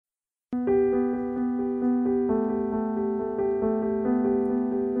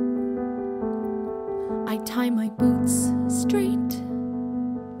tie my boots straight.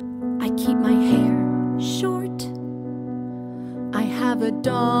 I keep my hair short. I have a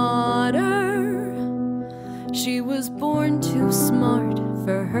daughter. She was born too smart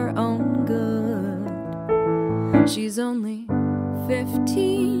for her own good. She's only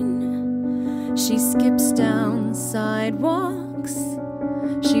 15. She skips down sidewalks.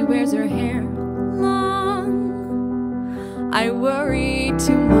 She wears her hair long. I worry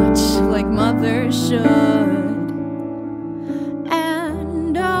too much, like mothers should.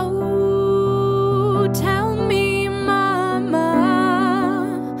 And oh, tell me, Mama,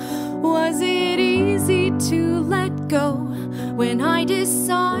 was it easy to let go when I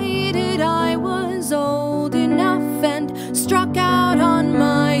decided I was old enough and struck out on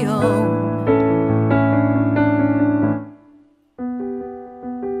my own?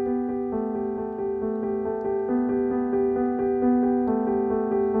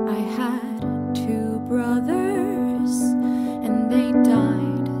 I had 2 brothers, and they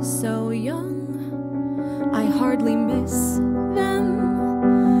died so young. I hardly miss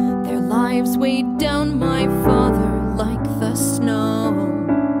them. Their lives weighed down my father like the snow.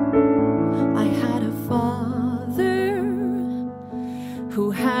 I had a father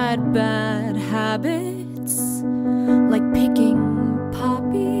who had bad habits, like picking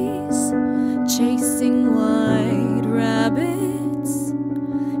poppies, chasing white rabbits.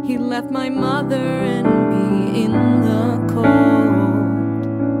 He left my mother and me in the cold.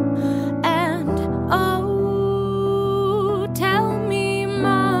 And oh, tell me,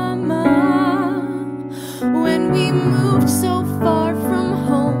 Mama, when we moved so far from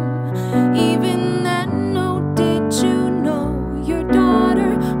home, even then, oh, did you know your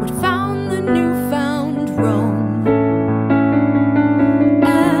daughter would found the newfound Rome?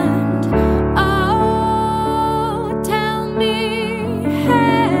 And oh, tell me,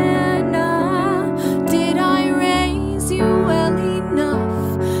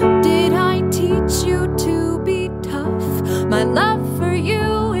 my love for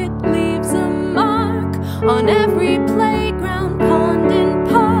you, it leaves a mark on every playground, pond, and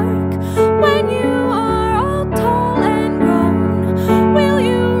park. When you are all tall and grown, will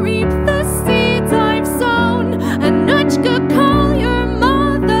you reap the seeds I've sown? Anuchka, call your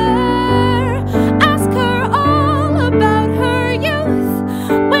mother, ask her all about her youth.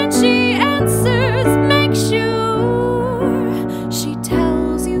 When she answers, make sure she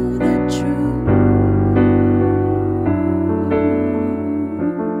tells you the truth.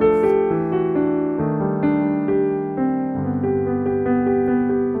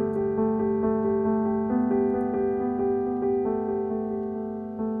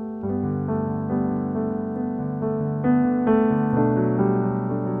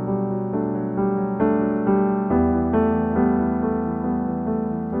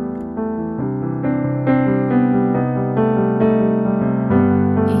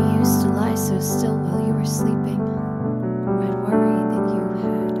 So still while you were sleeping, I'd worry that you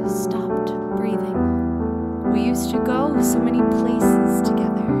had stopped breathing. We used to go so many places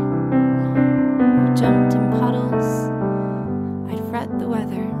together. We jumped in puddles. I'd fret the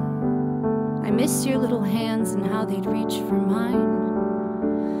weather. I miss your little hands and how they'd reach for mine.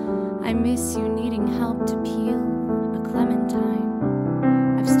 I miss you needing help to peel a clementine.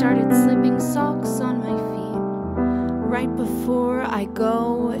 I've started slipping socks on my feet right before I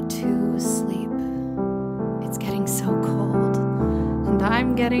go to sleep. It's getting so cold, and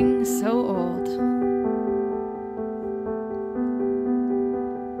I'm getting so old.